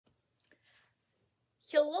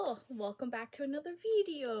Hello, welcome back to another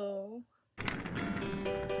video.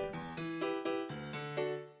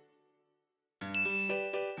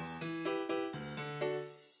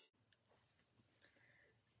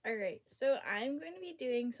 Alright, so I'm going to be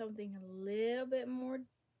doing something a little bit more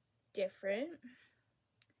different.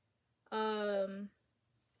 So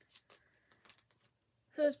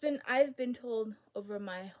I've been told over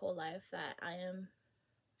my whole life that I am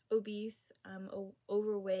obese, I'm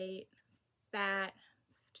overweight, fat,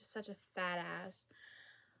 just such a fat ass.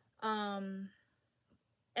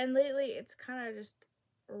 And lately it's kind of just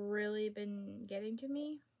really been getting to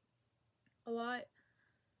me a lot.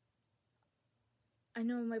 I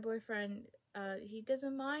know my boyfriend, he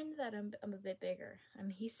doesn't mind that I'm a bit bigger. I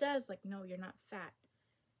mean, he says, like, no, you're not fat.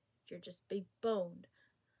 You're just big boned.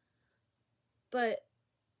 But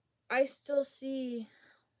I still see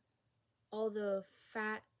all the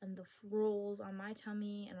fat and the rolls on my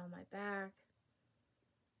tummy and on my back.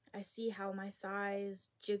 I see how my thighs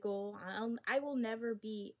jiggle. I will never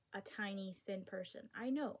be a tiny, thin person. I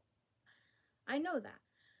know that.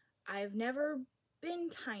 I've never been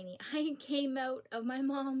tiny. I came out of my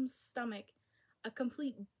mom's stomach a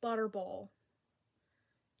complete butterball.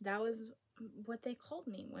 That was what they called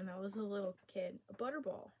me when I was a little kid, a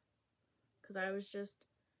butterball. Because I was just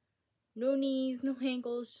no knees, no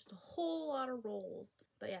ankles, just a whole lot of rolls.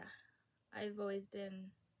 But yeah, I've always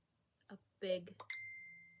been a big,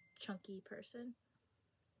 chunky person.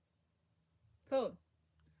 Phone.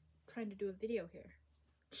 I'm trying to do a video here.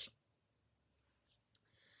 Shh.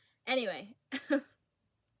 Anyway.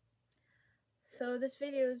 So this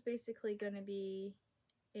video is basically going to be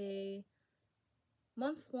a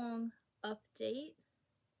month-long update.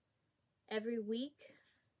 Every week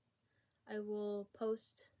I will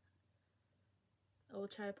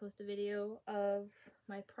try to post a video of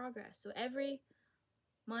my progress. So every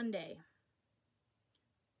Monday,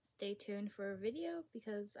 stay tuned for a video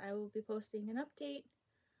because I will be posting an update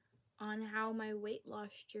on how my weight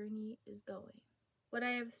loss journey is going. What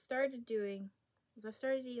I have started doing is I've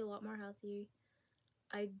started to eat a lot more healthy.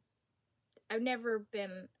 I've never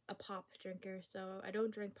been a pop drinker, so I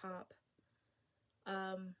don't drink pop.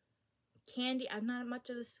 Candy, I'm not much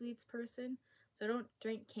of a sweets person, so I don't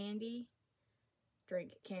drink candy.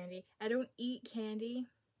 I don't eat candy.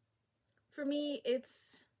 For me,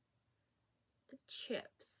 it's the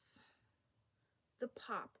chips, the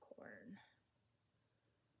popcorn,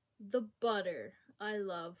 the butter. I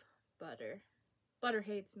love butter. Butter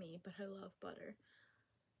hates me, but I love butter.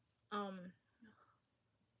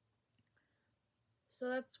 So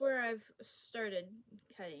that's where I've started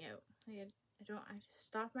cutting out. I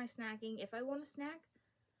stop my snacking. If I want a snack,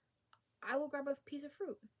 I will grab a piece of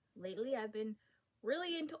fruit. Lately, I've been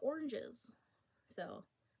really into oranges, so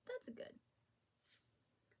that's good.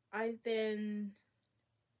 I've been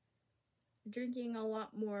drinking a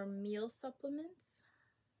lot more meal supplements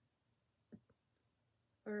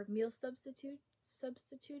or meal substitutors,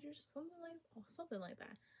 something like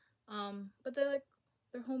that. But they're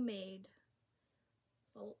homemade.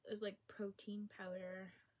 So there's like protein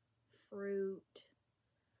powder, fruit,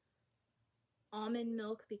 almond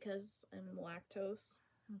milk because I'm lactose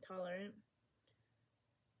intolerant.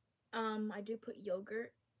 I do put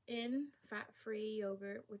yogurt in, fat-free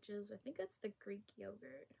yogurt, which is, I think that's the Greek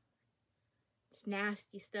yogurt. It's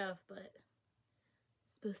nasty stuff, but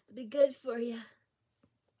it's supposed to be good for you.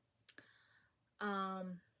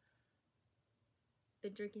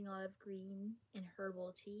 Been drinking a lot of green and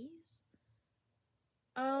herbal teas.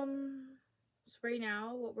 So right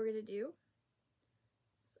now, what we're gonna do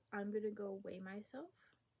is I'm gonna go weigh myself.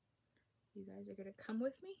 You guys are gonna come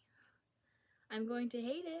with me. I'm going to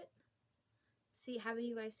hate it. Having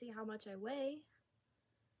you guys see how much I weigh.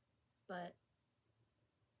 But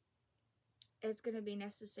it's gonna be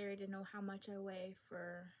necessary to know how much I weigh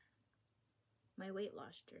for my weight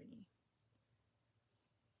loss journey.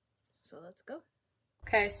 So let's go.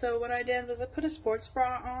 Okay, so what I did was I put a sports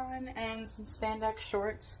bra on and some spandex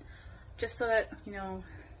shorts just so that, you know,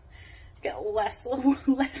 get less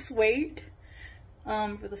weight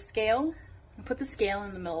for the scale. I put the scale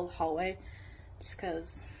in the middle of the hallway just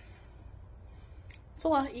because it's a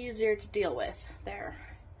lot easier to deal with there.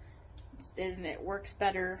 And it works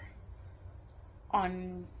better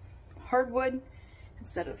on hardwood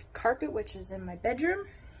instead of carpet, which is in my bedroom.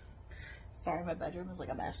 Sorry, my bedroom is like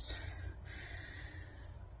a mess.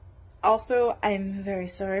 Also, I'm very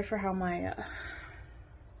sorry for how my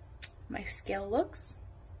scale looks.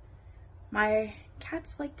 My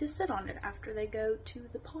cats like to sit on it after they go to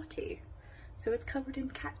the potty, so it's covered in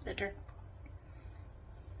cat litter.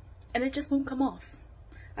 And it just won't come off.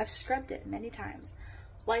 I've scrubbed it many times.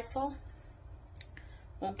 Lysol,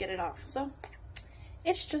 won't get it off. So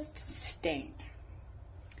it's just stained.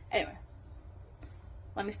 Anyway,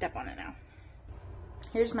 let me step on it now.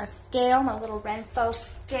 Here's my scale, my little Renfo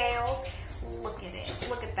scale. Look at it.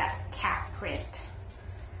 Look at that cat print.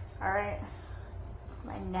 All right.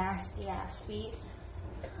 My nasty ass feet.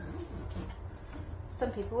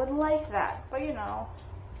 Some people would like that, but you know.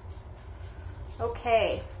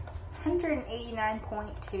 Okay,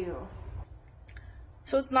 189.2.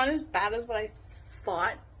 So it's not as bad as what I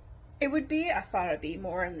thought it would be. I thought it'd be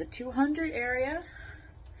more in the 200 area.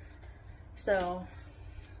 So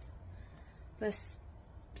this,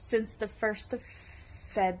 since the 1st of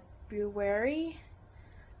February,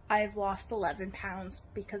 I've lost 11 pounds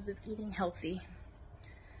because of eating healthy.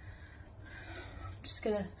 I'm just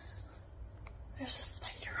gonna, there's a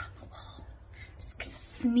spider on the wall. Just gonna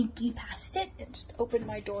sneaky past it and just open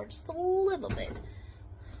my door just a little bit.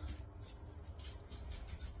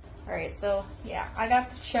 Alright, so yeah, I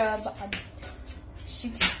got the chub.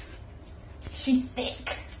 She's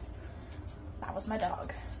thick. That was my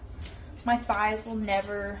dog. My thighs will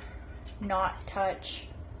never not touch.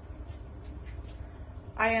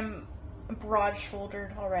 I am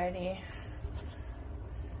broad-shouldered already.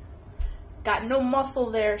 Got no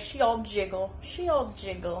muscle there. She all jiggle. She all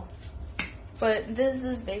jiggle. But this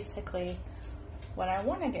is basically what I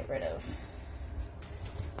want to get rid of.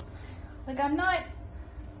 Like, I'm not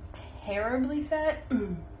terribly fat,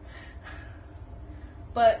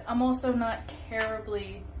 but I'm also not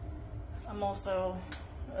terribly, I'm also,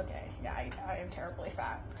 okay, yeah, I am terribly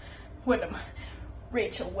fat. What am I?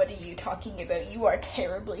 Rachel, what are you talking about? You are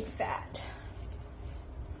terribly fat.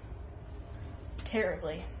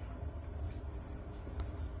 Terribly.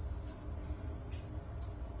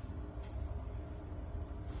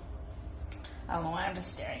 I don't know why I'm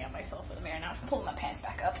just staring at myself in the mirror now. I'm pulling my pants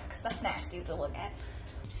back up because that's nasty to look at.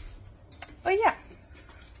 But yeah.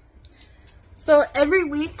 So every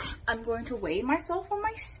week I'm going to weigh myself on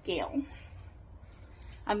my scale.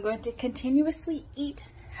 I'm going to continuously eat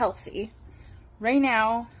healthy. Right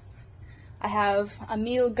now I have a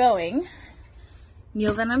meal going.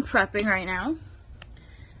 Meal that I'm prepping right now.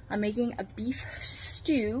 I'm making a beef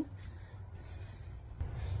stew.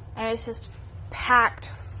 And it's just packed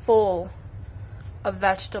full of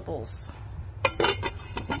vegetables.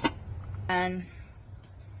 And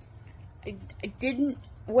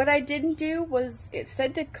what I didn't do was, it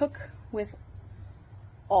said to cook with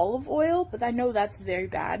olive oil, but I know that's very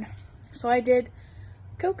bad. So I did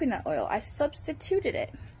coconut oil. I substituted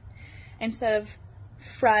it. Instead of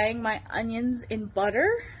frying my onions in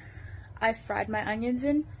butter, I fried my onions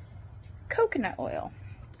in coconut oil.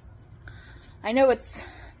 I know it's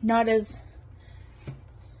not as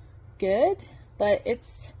good, but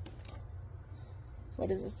it's, what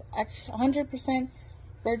is this? Actually, 100%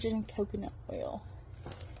 virgin coconut oil.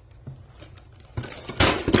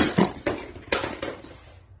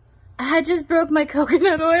 I just broke my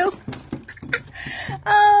coconut oil.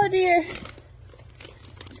 Oh dear.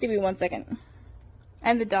 Just give me 1 second.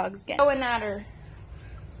 And the dog's going at her.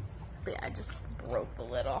 But yeah, I just broke the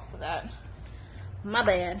lid off of that. My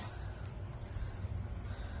bad.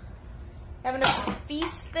 Having a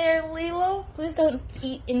feast there, Lilo? Please don't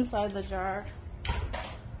eat inside the jar.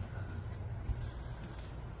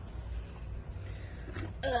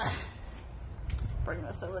 Ugh. Bring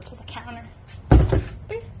this over to the counter.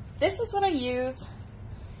 This is what I use.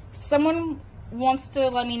 If someone wants to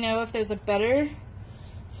let me know if there's a better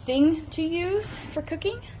thing to use for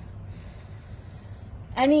cooking.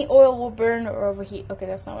 Any oil will burn or overheat. Okay,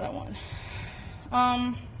 that's not what I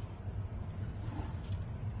want.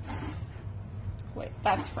 Wait,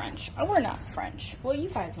 that's French. Oh, we're not French. Well, you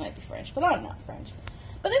guys might be French, but I'm not French.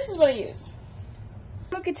 But this is what I use.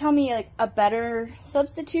 Someone could tell me like a better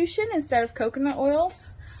substitution instead of coconut oil.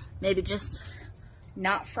 Maybe just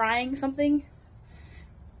not frying something.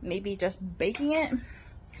 Maybe just baking it.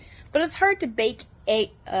 But it's hard to bake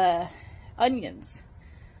onions.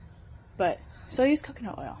 But so I use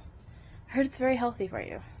coconut oil. I heard it's very healthy for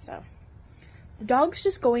you. So the dog's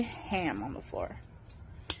just going ham on the floor.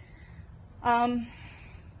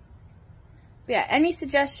 Yeah, any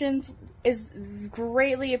suggestions is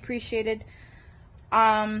greatly appreciated.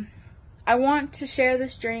 I want to share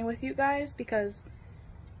this journey with you guys because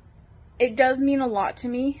it does mean a lot to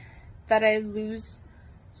me that I lose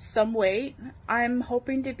some weight. I'm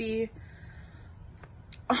hoping to be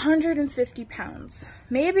 150 pounds,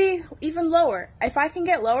 maybe even lower. If I can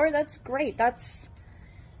get lower, that's great. That's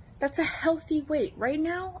a healthy weight. Right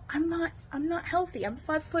now, I'm not healthy. I'm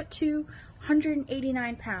 5'2",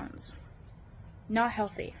 189 pounds. Not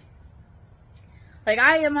healthy. Like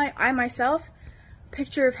I myself,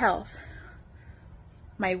 picture of health.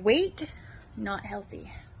 my weight, not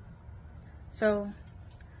healthy. So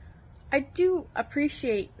I do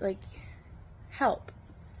appreciate like help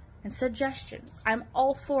and suggestions. I'm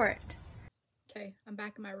all for it. Okay, I'm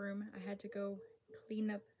back in my room. I had to go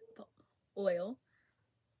clean up the oil,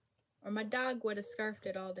 or my dog would have scarfed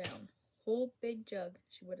it all down. Whole big jug.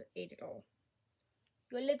 She would have ate it all.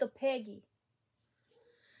 You little piggy.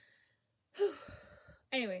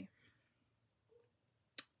 Anyway,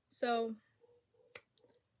 so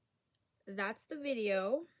that's the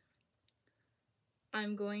video.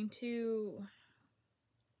 I'm going to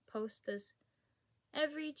post this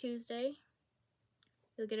every Tuesday.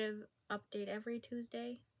 You'll get an update every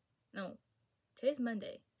Tuesday. No, today's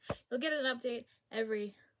Monday. You'll get an update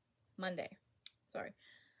every Monday. Sorry.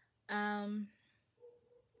 And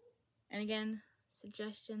again,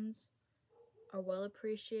 suggestions are well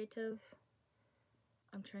appreciative.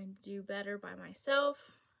 I'm trying to do better by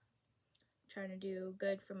myself. I'm trying to do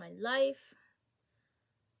good for my life.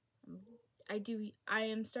 I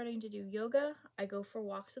am starting to do yoga. I go for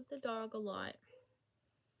walks with the dog a lot.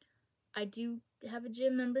 I do have a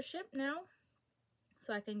gym membership now,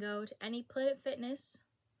 so I can go to any Planet Fitness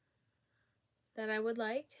that I would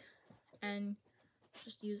like and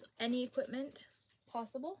just use any equipment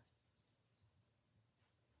possible.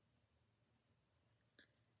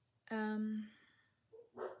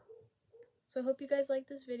 So I hope you guys like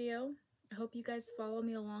this video. I hope you guys follow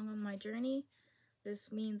me along on my journey.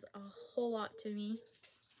 This means a whole lot to me.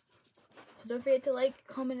 So don't forget to like,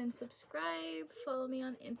 comment, and subscribe. Follow me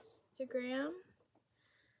on Instagram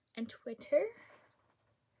and Twitter.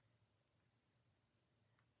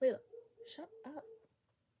 Layla, shut up.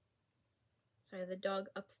 Sorry, the dog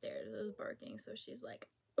upstairs is barking, so she's like,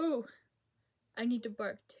 ooh, I need to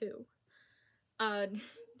bark too.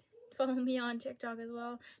 Follow me on TikTok as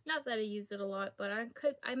well. Not that I use it a lot, but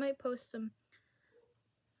I might post some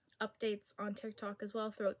updates on TikTok as well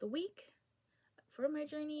throughout the week for my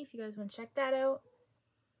journey, if you guys want to check that out.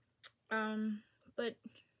 But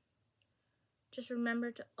just remember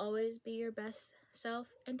to always be your best self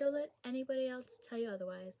and don't let anybody else tell you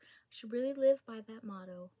otherwise. You should really live by that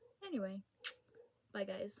motto. Anyway, bye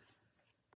guys.